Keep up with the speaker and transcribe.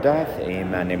Death. Amen.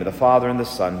 In the name of the Father, and the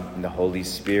Son, and the Holy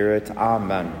Spirit.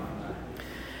 Amen.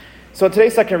 So in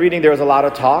today's second reading, there was a lot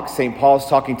of talk. St. Paul's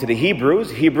talking to the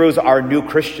Hebrews. Hebrews are new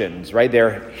Christians, right?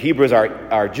 Hebrews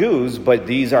are Jews, but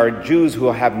these are Jews who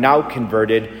have now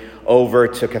converted over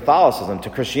to Catholicism,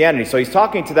 to Christianity. So he's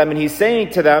talking to them, and he's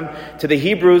saying to them, to the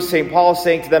Hebrews, St. Paul is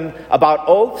saying to them about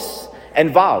oaths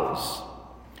and vows.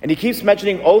 And he keeps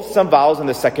mentioning oaths and vows in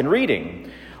the second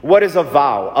reading. What is a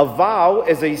vow? A vow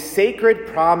is a sacred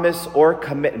promise or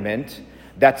commitment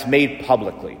that's made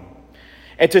publicly.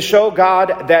 And to show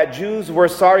God that Jews were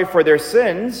sorry for their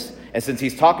sins, and since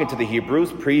he's talking to the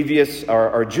Hebrews,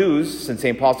 or Jews, since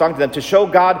St. Paul's talking to them, to show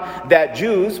God that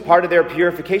Jews, part of their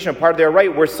purification, part of their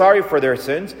right, were sorry for their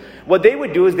sins, what they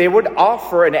would do is they would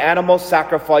offer an animal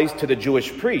sacrifice to the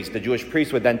Jewish priest. The Jewish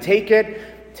priest would then take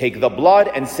the blood,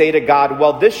 and say to God,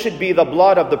 well, this should be the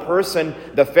blood of the person,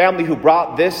 the family who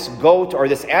brought this goat or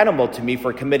this animal to me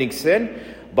for committing sin.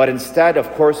 But instead,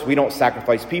 of course, we don't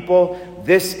sacrifice people.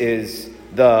 This is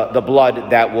the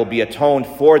blood that will be atoned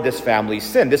for this family's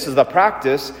sin. This is the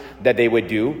practice that they would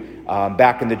do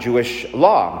back in the Jewish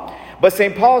law. But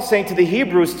St. Paul is saying to the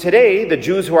Hebrews today, the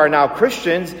Jews who are now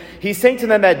Christians, he's saying to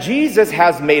them that Jesus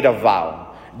has made a vow.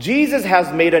 Jesus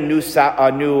has made a new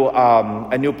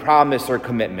promise or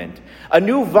commitment, a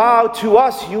new vow to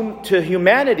us, to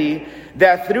humanity,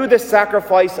 that through the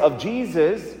sacrifice of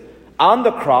Jesus on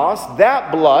the cross,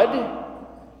 that blood,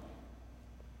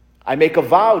 I make a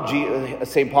vow,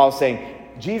 St. Paul is saying,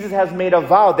 Jesus has made a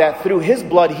vow that through his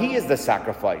blood, he is the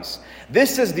sacrifice.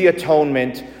 This is the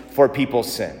atonement for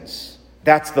people's sins.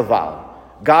 That's the vow.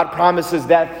 God promises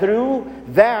that through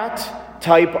that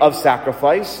type of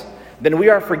sacrifice, then we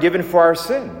are forgiven for our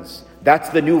sins. That's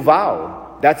the new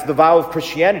vow. That's the vow of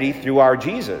Christianity through our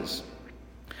Jesus.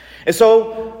 And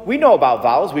so we know about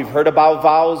vows. We've heard about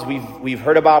vows. We've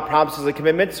heard about promises and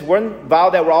commitments. One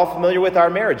vow that we're all familiar with are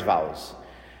marriage vows.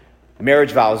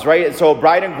 Marriage vows, right? And so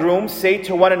bride and groom say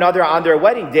to one another on their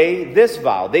wedding day this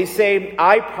vow. They say,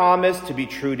 I promise to be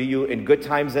true to you in good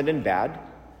times and in bad.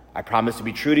 I promise to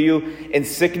be true to you in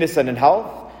sickness and in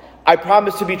health. I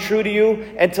promise to be true to you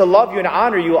and to love you and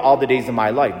honor you all the days of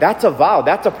my life. That's a vow.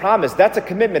 That's a promise. That's a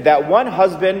commitment that one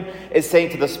husband is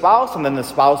saying to the spouse, and then the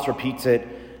spouse repeats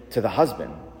it to the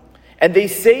husband. And they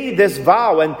say this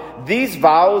vow, and these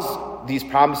vows, these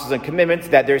promises and commitments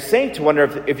that they're saying to one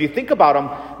another, if you think about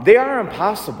them, they are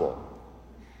impossible.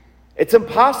 It's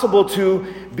impossible to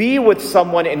be with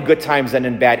someone in good times and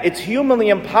in bad. It's humanly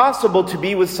impossible to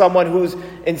be with someone who's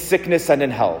in sickness and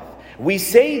in health. We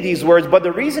say these words, but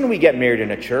the reason we get married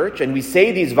in a church and we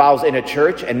say these vows in a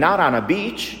church and not on a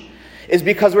beach is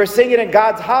because we're saying it in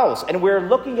God's house and we're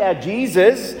looking at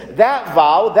Jesus, that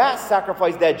vow, that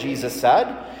sacrifice that Jesus said.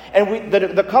 And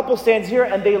the couple stands here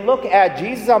and they look at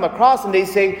Jesus on the cross and they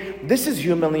say, this is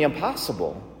humanly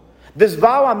impossible. This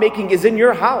vow I'm making is in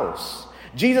your house.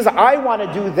 Jesus, I want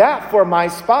to do that for my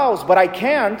spouse, but I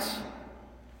can't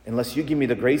unless you give me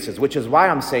the graces, which is why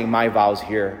I'm saying my vows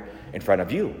here in front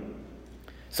of you.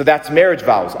 So that's marriage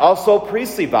vows. Also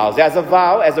priestly vows. As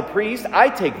a priest, I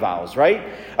take vows, right?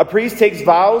 A priest takes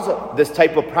vows, this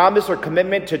type of promise or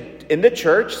commitment in the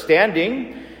church,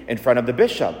 standing in front of the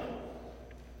bishop.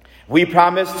 We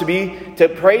promise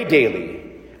to pray daily.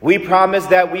 We promise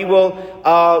that we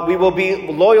will be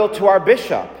loyal to our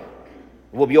bishop.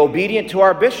 We'll be obedient to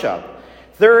our bishop.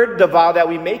 Third, the vow that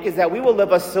we make is that we will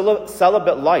live a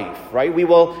celibate life, right? We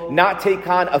will not take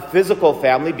on a physical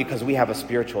family because we have a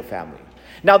spiritual family.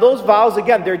 Now those vows,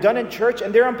 again, they're done in church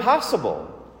and they're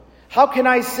impossible. How can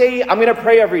I say I'm going to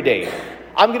pray every day?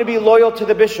 I'm going to be loyal to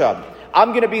the bishop. I'm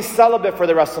going to be celibate for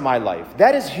the rest of my life.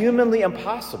 That is humanly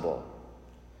impossible.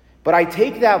 But I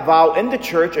take that vow in the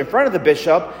church in front of the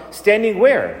bishop, standing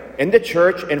where? In the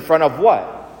church in front of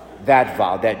what? That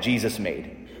vow that Jesus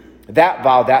made. That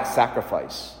vow, that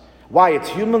sacrifice. Why? It's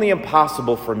humanly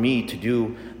impossible for me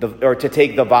to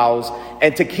take the vows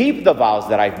and to keep the vows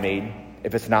that I've made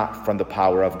if it's not from the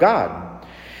power of God.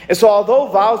 And so although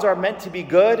vows are meant to be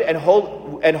good and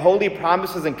holy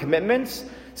promises and commitments,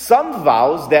 some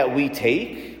vows that we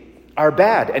take are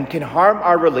bad and can harm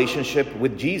our relationship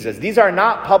with Jesus. These are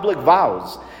not public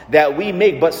vows that we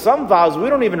make, but some vows we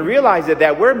don't even realize it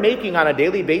that we're making on a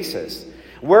daily basis.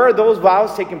 Where are those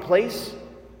vows taking place?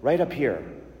 Right up here.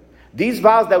 These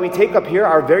vows that we take up here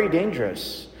are very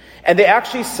dangerous, and they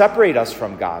actually separate us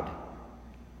from God.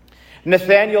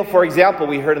 Nathanael, for example,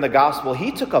 we heard in the gospel,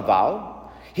 he took a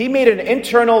vow. He made an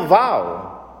internal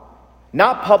vow,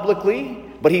 not publicly,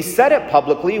 but he said it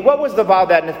publicly. What was the vow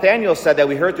that Nathanael said that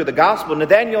we heard through the gospel?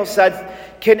 Nathanael said,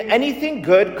 can anything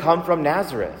good come from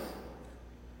Nazareth?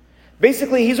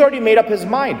 Basically, he's already made up his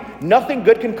mind. Nothing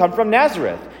good can come from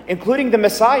Nazareth. including the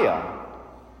Messiah.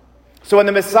 So when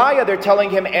the Messiah, they're telling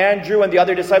him, Andrew and the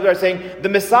other disciples are saying, the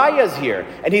Messiah is here,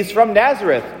 and he's from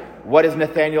Nazareth. What is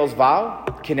Nathanael's vow?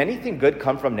 Can anything good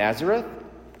come from Nazareth?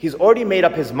 He's already made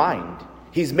up his mind.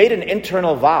 He's made an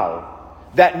internal vow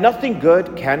that nothing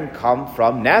good can come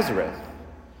from Nazareth.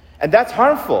 And that's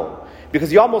harmful,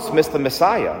 because you almost miss the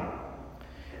Messiah.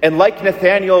 And like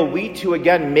Nathanael, we too,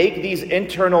 again, make these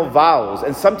internal vows,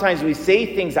 and sometimes we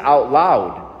say things out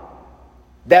loud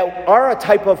that are a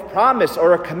type of promise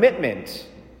or a commitment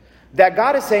that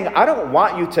God is saying, I don't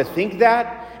want you to think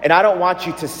that, and I don't want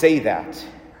you to say that,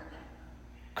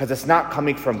 because it's not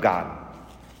coming from God.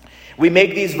 We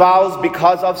make these vows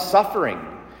because of suffering,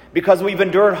 because we've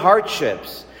endured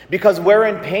hardships, because we're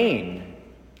in pain.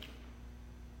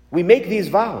 We make these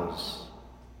vows,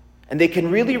 and they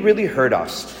can really, really hurt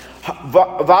us.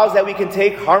 Vows that we can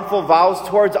take, harmful vows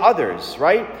towards others,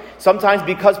 right? Sometimes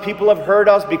because people have hurt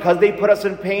us, because they put us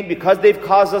in pain, because they've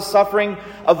caused us suffering,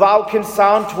 a vow can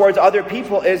sound towards other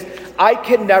people is, I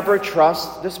can never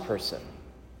trust this person.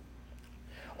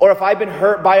 Or if I've been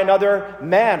hurt by another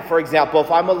man, for example,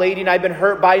 if I'm a lady and I've been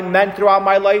hurt by men throughout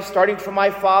my life, starting from my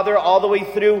father all the way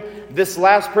through this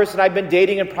last person I've been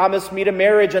dating and promised me to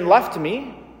marriage and left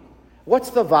me, what's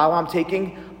the vow I'm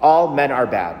taking? All men are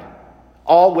bad.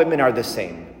 All women are the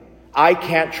same. I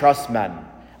can't trust men.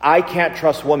 I can't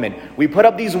trust women. We put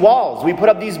up these walls. We put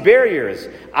up these barriers.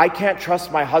 I can't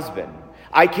trust my husband.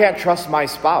 I can't trust my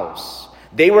spouse.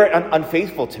 They were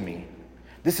unfaithful to me.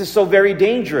 This is so very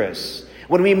dangerous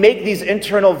when we make these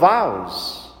internal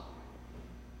vows.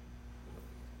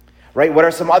 Right? What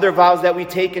are some other vows that we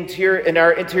take in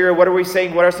our interior? What are we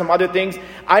saying? What are some other things?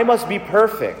 I must be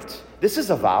perfect. This is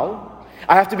a vow.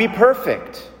 I have to be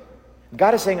perfect.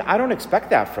 God is saying, I don't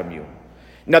expect that from you.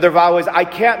 Another vow is, I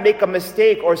can't make a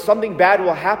mistake or something bad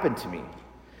will happen to me.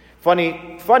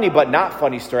 Funny but not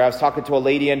funny story. I was talking to a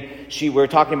lady and we were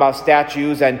talking about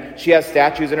statues, and she has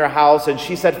statues in her house, and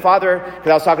she said, Father,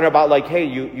 because I was talking about like, hey,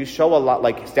 you show a lot,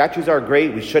 like statues are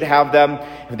great. We should have them.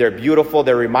 They're beautiful.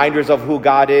 They're reminders of who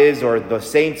God is or the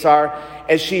saints are.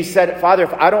 And she said, Father,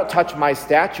 if I don't touch my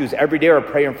statues every day or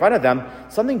pray in front of them,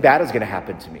 something bad is going to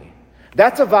happen to me.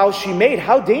 That's a vow she made.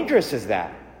 How dangerous is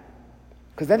that?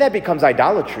 Because then that becomes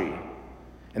idolatry.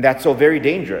 And that's so very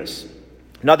dangerous.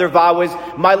 Another vow is,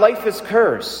 my life is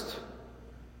cursed.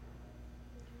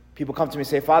 People come to me and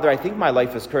say, Father, I think my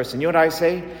life is cursed. And you know what I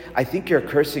say? I think you're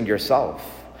cursing yourself.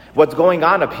 What's going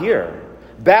on up here?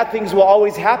 Bad things will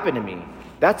always happen to me.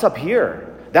 That's up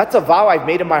here. That's a vow I've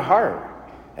made in my heart.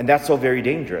 And that's so very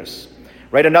dangerous.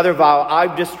 Right? Another vow,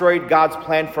 I've destroyed God's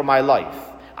plan for my life.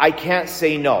 I can't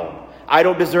say no. I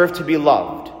don't deserve to be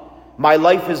loved. My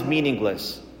life is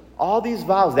meaningless. All these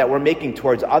vows that we're making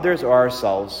towards others or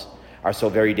ourselves are so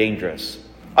very dangerous.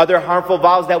 Other harmful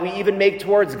vows that we even make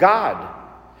towards God.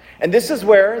 And this is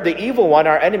where the evil one,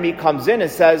 our enemy, comes in and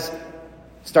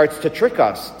starts to trick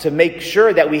us to make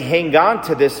sure that we hang on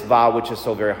to this vow, which is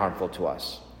so very harmful to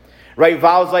us. Right?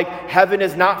 Vows like, heaven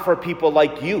is not for people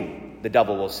like you, the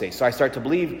devil will say. So I start to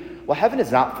believe, well, heaven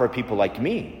is not for people like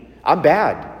me. I'm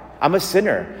bad. I'm a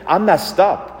sinner. I'm messed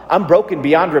up. I'm broken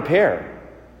beyond repair.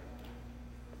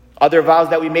 Other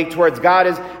vows that we make towards God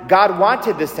is, God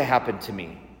wanted this to happen to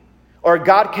me. Or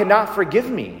God cannot forgive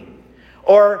me.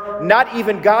 Or not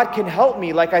even God can help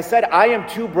me. Like I said, I am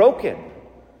too broken.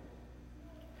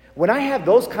 When I have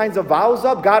those kinds of vows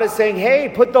up, God is saying, hey,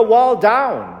 put the wall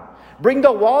down. Bring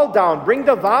the wall down. Bring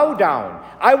the vow down.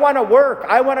 I want to work.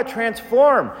 I want to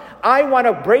transform. I want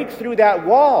to break through that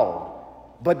wall.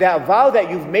 But that vow that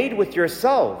you've made with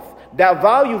yourself, that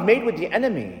vow you've made with the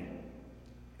enemy,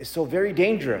 is so very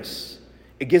dangerous.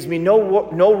 It gives me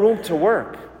no room to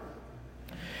work.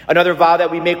 Another vow that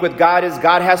we make with God is,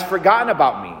 God has forgotten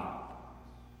about me.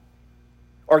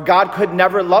 Or God could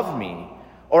never love me.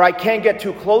 Or I can't get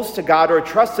too close to God or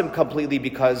trust Him completely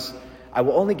because I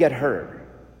will only get hurt.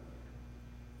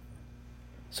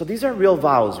 So these are real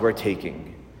vows we're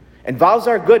taking. And vows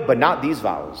are good, but not these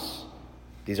vows.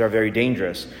 These are very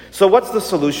dangerous. So what's the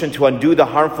solution to undo the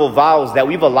harmful vows that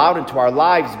we've allowed into our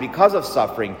lives because of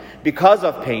suffering, because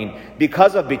of pain,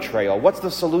 because of betrayal? What's the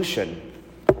solution?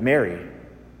 Mary.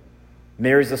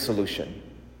 Mary's the solution.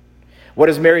 What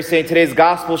does Mary say in today's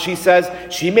gospel? She says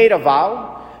she made a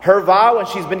vow. Her vow, and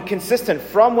she's been consistent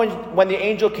from when the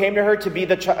angel came to her to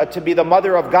be the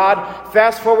mother of God.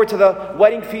 Fast forward to the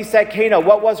wedding feast at Cana.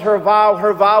 What was her vow?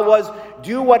 Her vow was,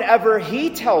 do whatever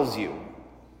He tells you.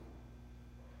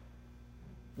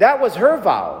 That was her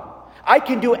vow. I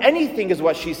can do anything is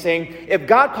what she's saying. If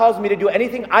God calls me to do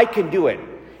anything, I can do it.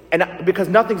 And because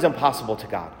nothing's impossible to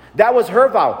God. That was her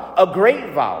vow, a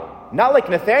great vow. Not like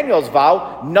Nathanael's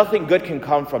vow, nothing good can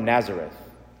come from Nazareth.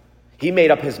 He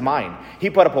made up his mind. He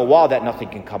put up a wall that nothing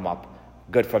can come up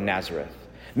good from Nazareth.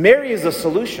 Mary is the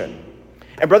solution.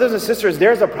 And brothers and sisters,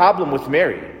 there's a problem with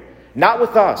Mary. Not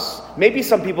with us. Maybe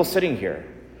some people sitting here.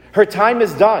 Her time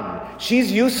is done.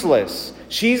 She's useless.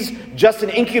 She's just an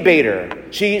incubator.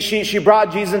 She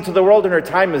brought Jesus into the world and her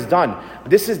time is done.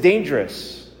 This is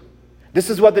dangerous. This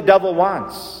is what the devil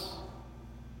wants.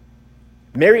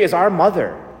 Mary is our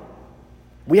mother.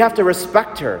 We have to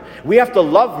respect her. We have to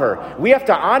love her. We have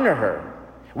to honor her.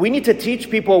 We need to teach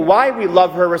people why we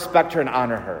love her, respect her, and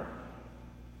honor her.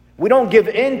 We don't give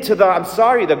in to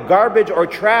the garbage or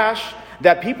trash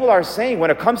that people are saying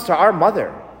when it comes to our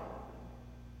mother.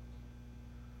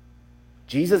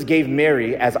 Jesus gave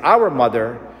Mary as our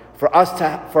mother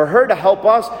for her to help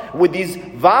us with these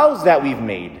vows that we've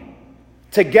made,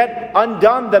 to get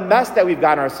undone the mess that we've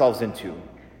gotten ourselves into.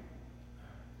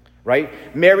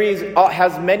 Right? Mary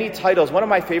has many titles. One of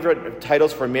my favorite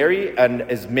titles for Mary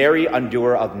is Mary,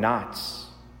 Undoer of Knots.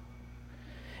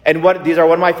 And these are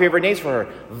one of my favorite names for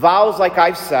her. Vows, like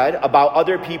I've said, about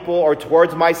other people or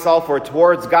towards myself or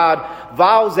towards God.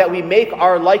 Vows that we make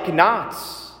are like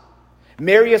knots.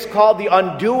 Mary is called the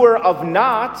undoer of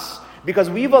knots because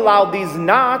we've allowed these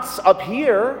knots up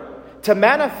here to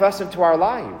manifest into our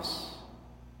lives.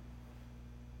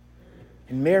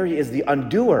 And Mary is the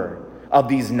undoer of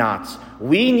these knots.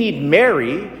 We need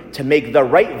Mary to make the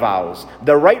right vows,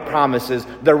 the right promises,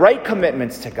 the right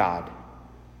commitments to God.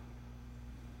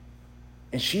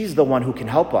 And she's the one who can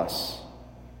help us.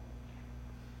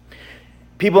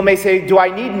 People may say, do I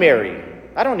need Mary?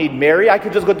 I don't need Mary. I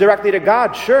could just go directly to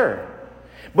God, sure.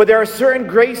 But there are certain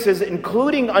graces,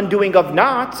 including undoing of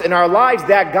knots in our lives,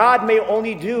 that God may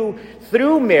only do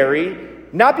through Mary,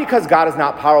 not because God is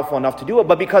not powerful enough to do it,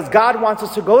 but because God wants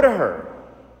us to go to her.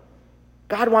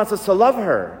 God wants us to love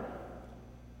her.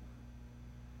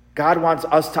 God wants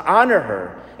us to honor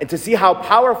her and to see how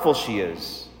powerful she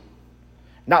is.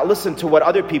 Not listen to what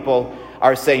other people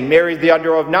are saying. Mary's the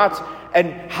undoer of knots.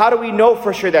 And how do we know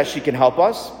for sure that she can help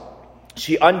us?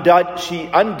 She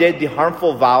undid the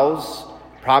harmful vows,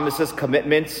 promises,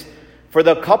 commitments for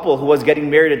the couple who was getting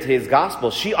married in today's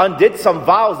gospel. She undid some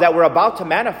vows that were about to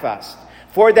manifest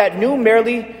for that new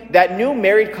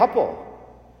married couple.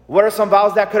 What are some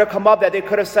vows that could have come up that they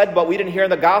could have said, but we didn't hear in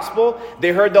the gospel? They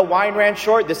heard the wine ran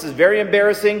short. This is very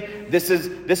embarrassing. This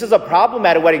is a problem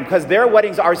at a wedding because their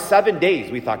weddings are 7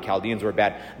 days. We thought Chaldeans were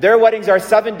bad. Their weddings are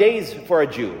 7 days for a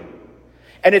Jew.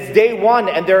 And it's day one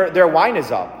and their wine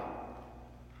is up.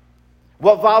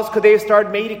 What vows could they have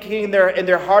started making in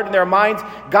their heart and their minds?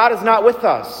 God is not with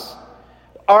us.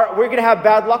 We're going to have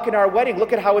bad luck in our wedding.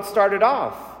 Look at how it started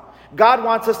off. God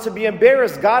wants us to be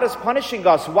embarrassed. God is punishing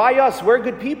us. Why us? We're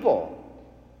good people.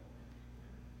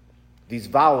 These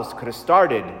vows could have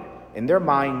started in their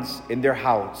minds, in their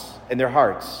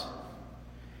hearts.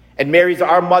 And Mary's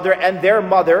our mother and their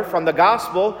mother from the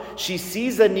gospel. She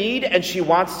sees a need and she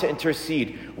wants to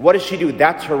intercede. What does she do?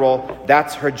 That's her role.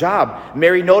 That's her job.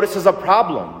 Mary notices a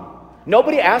problem.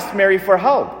 Nobody asked Mary for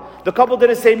help. The couple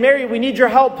didn't say, Mary, we need your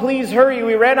help. Please hurry.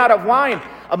 We ran out of wine.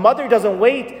 A mother doesn't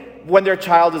wait when their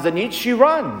child is in need. She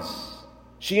runs.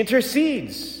 She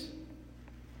intercedes.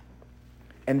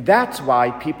 And that's why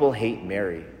people hate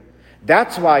Mary.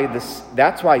 That's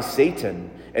why Satan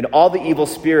and all the evil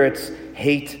spirits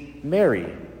hate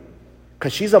Mary.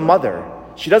 Because she's a mother.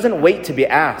 She doesn't wait to be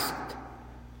asked.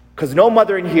 Because no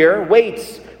mother in here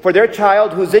waits for their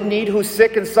child who's in need, who's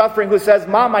sick and suffering, who says,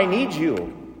 Mom, I need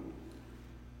you.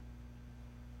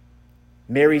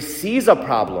 Mary sees a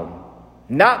problem,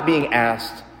 not being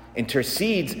asked,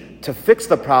 intercedes to fix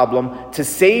the problem, to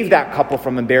save that couple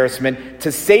from embarrassment,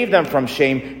 to save them from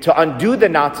shame, to undo the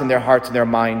knots in their hearts and their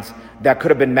minds that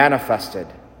could have been manifested.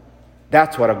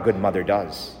 That's what a good mother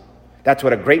does. That's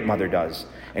what a great mother does.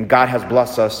 And God has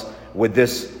blessed us with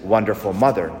this wonderful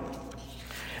mother.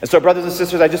 And so, brothers and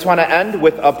sisters, I just want to end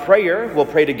with a prayer. We'll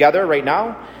pray together right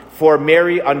now for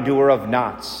Mary, undoer of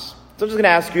knots. So I'm just going to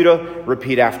ask you to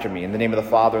repeat after me. In the name of the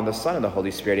Father, and the Son, and the Holy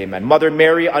Spirit, amen. Mother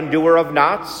Mary, undoer of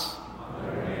knots,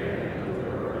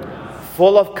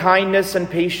 full of kindness and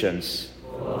patience,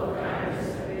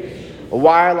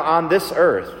 while on this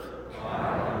earth,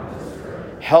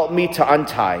 help me to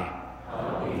untie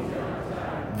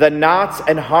the knots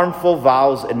and harmful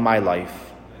vows in my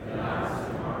life.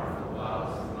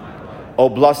 O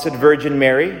Blessed Virgin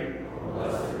Mary,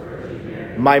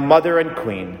 my Mother and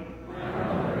Queen,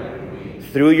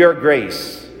 through your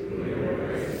grace,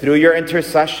 through your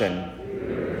intercession,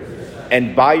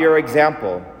 and by your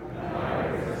example,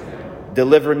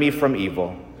 deliver me from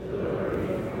evil.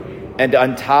 and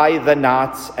untie the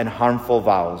knots and harmful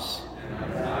vows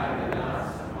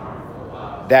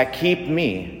that keep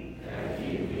me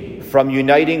from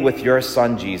uniting with your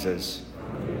Son, Jesus,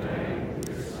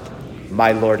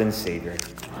 my Lord and Savior.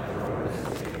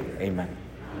 Amen.